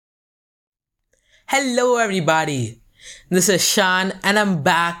Hello, everybody. This is Shan, and I'm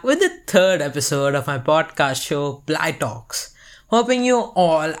back with the third episode of my podcast show, Blight Talks. Hoping you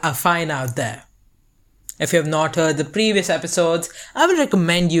all are fine out there. If you have not heard the previous episodes, I would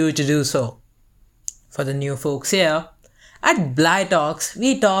recommend you to do so. For the new folks here, at Blight Talks,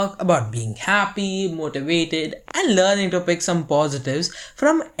 we talk about being happy, motivated, and learning to pick some positives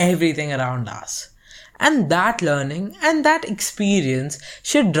from everything around us. And that learning and that experience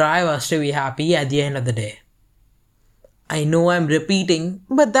should drive us to be happy at the end of the day. I know I'm repeating,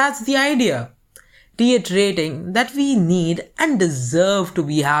 but that's the idea. Reiterating that we need and deserve to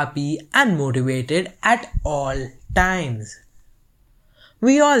be happy and motivated at all times.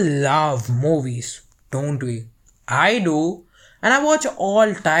 We all love movies, don't we? I do, and I watch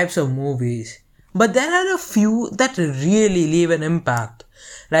all types of movies. But there are a few that really leave an impact,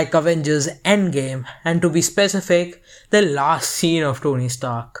 like Avengers Endgame, and to be specific, the last scene of Tony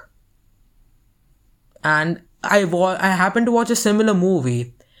Stark. And I happened to watch a similar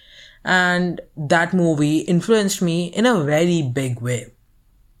movie, and that movie influenced me in a very big way.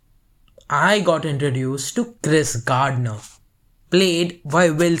 I got introduced to Chris Gardner, played by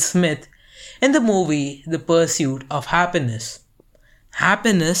Will Smith, in the movie The Pursuit of Happiness.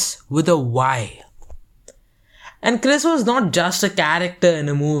 Happiness with a Y. And Chris was not just a character in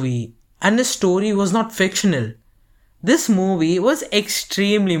a movie, and his story was not fictional. This movie was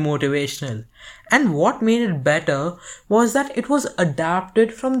extremely motivational, and what made it better was that it was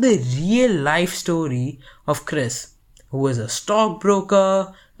adapted from the real life story of Chris, who was a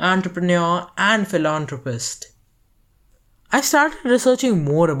stockbroker, entrepreneur, and philanthropist. I started researching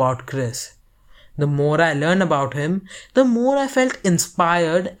more about Chris. The more I learned about him, the more I felt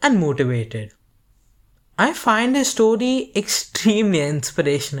inspired and motivated. I find his story extremely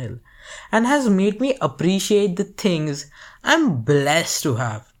inspirational and has made me appreciate the things I'm blessed to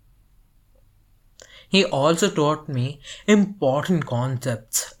have. He also taught me important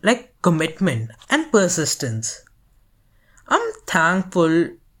concepts like commitment and persistence. I'm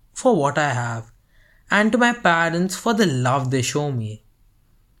thankful for what I have and to my parents for the love they show me.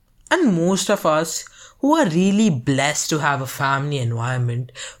 And most of us who are really blessed to have a family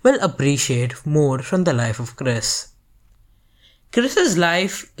environment will appreciate more from the life of Chris. Chris's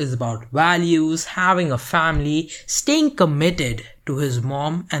life is about values, having a family, staying committed to his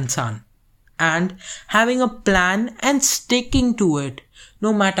mom and son, and having a plan and sticking to it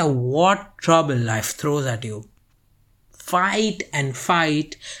no matter what trouble life throws at you. Fight and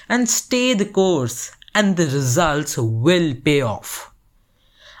stay the course, and the results will pay off.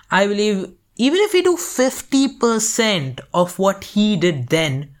 I believe even if we do 50% of what he did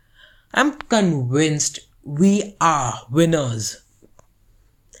then, I'm convinced we are winners.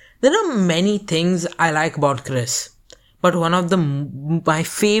 There are many things I like about Chris, but one of my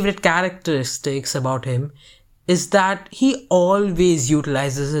favorite characteristics about him is that he always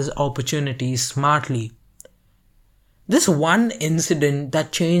utilizes his opportunities smartly. This one incident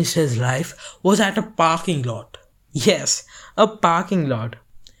that changed his life was at a parking lot. Yes, a parking lot.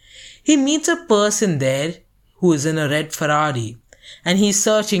 He meets a person there who is in a red Ferrari and he's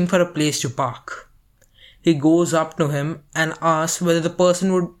searching for a place to park. He goes up to him and asks whether the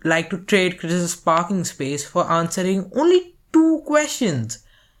person would like to trade Chris's parking space for answering only 2 questions.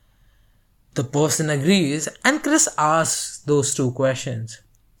 The person agrees and Chris asks those 2 questions.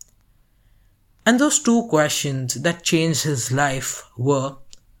 And those 2 questions that changed his life were,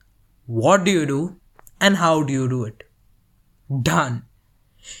 what do you do and how do you do it? Done.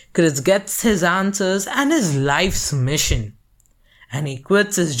 Chris gets his answers and his life's mission, and he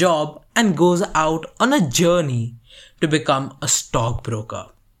quits his job and goes out on a journey to become a stockbroker.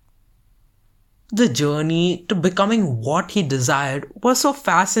 The journey to becoming what he desired was so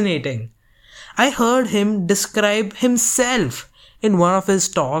fascinating. I heard him describe himself in one of his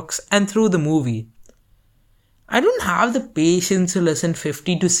talks and through the movie. I don't have the patience to listen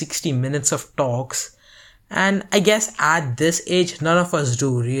 50 to 60 minutes of talks, and I guess at this age none of us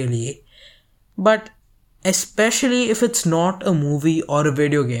do really, but especially if it's not a movie or a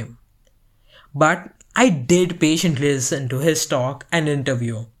video game. But I did patiently listen to his talk and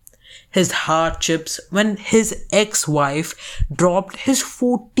interview. His hardships when his ex-wife dropped his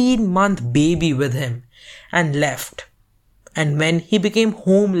 14-month baby with him and left. And when he became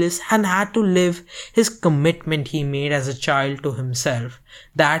homeless and had to live his commitment he made as a child to himself,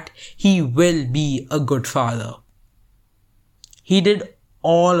 that he will be a good father. He did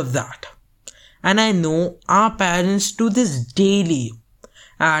all of that. And I know our parents do this daily.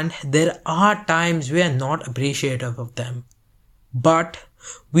 And there are times we are not appreciative of them. But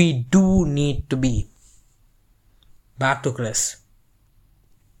we do need to be. Back to Chris.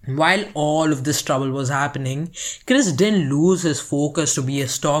 While all of this trouble was happening, Chris didn't lose his focus to be a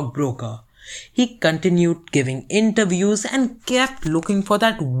stockbroker. He continued giving interviews and kept looking for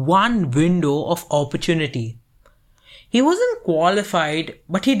that one window of opportunity. He wasn't qualified,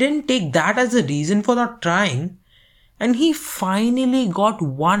 but he didn't take that as a reason for not trying. And he finally got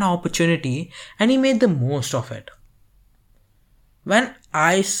one opportunity and he made the most of it. When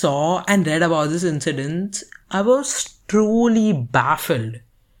I saw and read about this incident, I was truly baffled.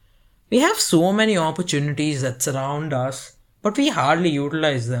 We have so many opportunities that surround us, but we hardly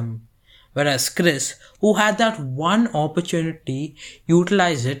utilize them. Whereas Chris, who had that one opportunity,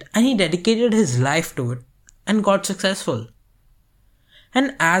 utilized it and he dedicated his life to it and got successful.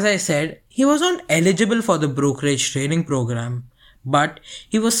 And as I said, he was not eligible for the brokerage training program, but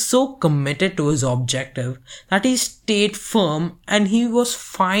he was so committed to his objective that he stayed firm and he was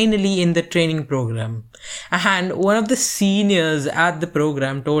finally in the training program. And one of the seniors at the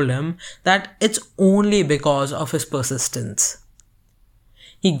program told him that it's only because of his persistence.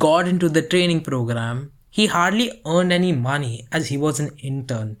 He got into the training program. He hardly earned any money as he was an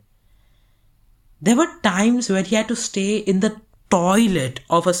intern. There were times where he had to stay in the toilet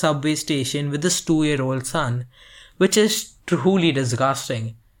of a subway station with his 2-year-old son, which is truly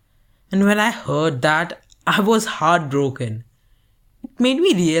disgusting. And when I heard that, I was heartbroken. It made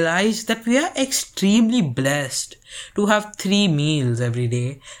me realize that we are extremely blessed to have 3 meals every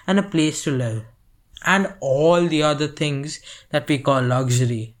day and a place to live, and all the other things that we call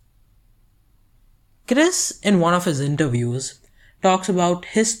luxury. Chris, in one of his interviews, talks about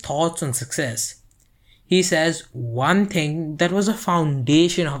his thoughts on success. He says one thing that was a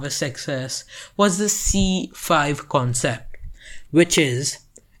foundation of his success was the C5 concept, which is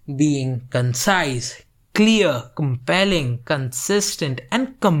being concise, clear, compelling, consistent,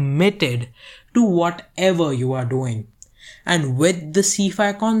 and committed to whatever you are doing. And with the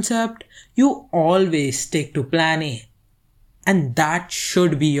C5 concept, you always stick to plan A. And that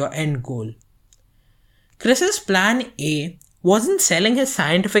should be your end goal. Chris's plan A wasn't selling his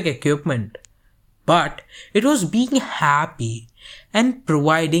scientific equipment, but it was being happy and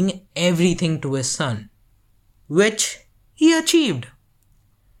providing everything to his son, which he achieved.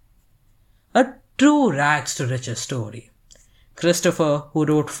 A true rags to riches story. Christopher, who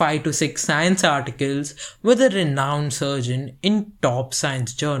wrote 5 to 6 science articles with a renowned surgeon in top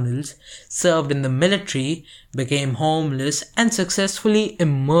science journals, served in the military, became homeless and successfully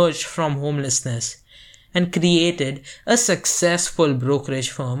emerged from homelessness, and created a successful brokerage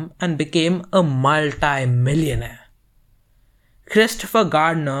firm and became a multi-millionaire. Christopher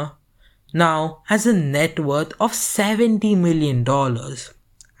Gardner now has a net worth of $70 million,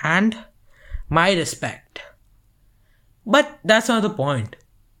 and my respect. But that's not the point.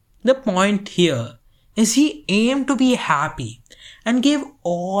 The point here is he aimed to be happy and gave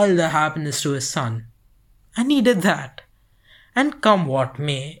all the happiness to his son. And he did that. And come what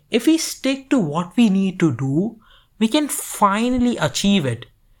may, if we stick to what we need to do, we can finally achieve it.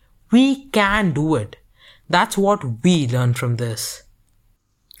 We can do it. That's what we learned from this.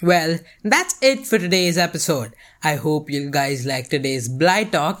 Well, that's it for today's episode. I hope you guys liked today's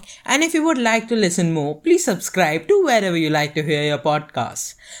Blight Talk, and if you would like to listen more, please subscribe to wherever you like to hear your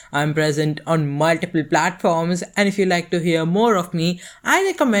podcasts. I'm present on multiple platforms, and if you like to hear more of me, I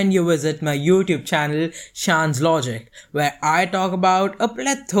recommend you visit my YouTube channel, Shan's Logic, where I talk about a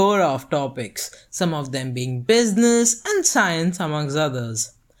plethora of topics, some of them being business and science amongst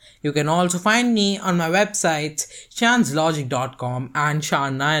others. You can also find me on my websites shanslogic.com and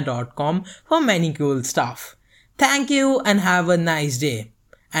shannair.com for many cool stuff. Thank you and have a nice day.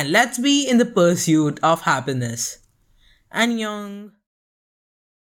 And let's be in the pursuit of happiness. Annyeong.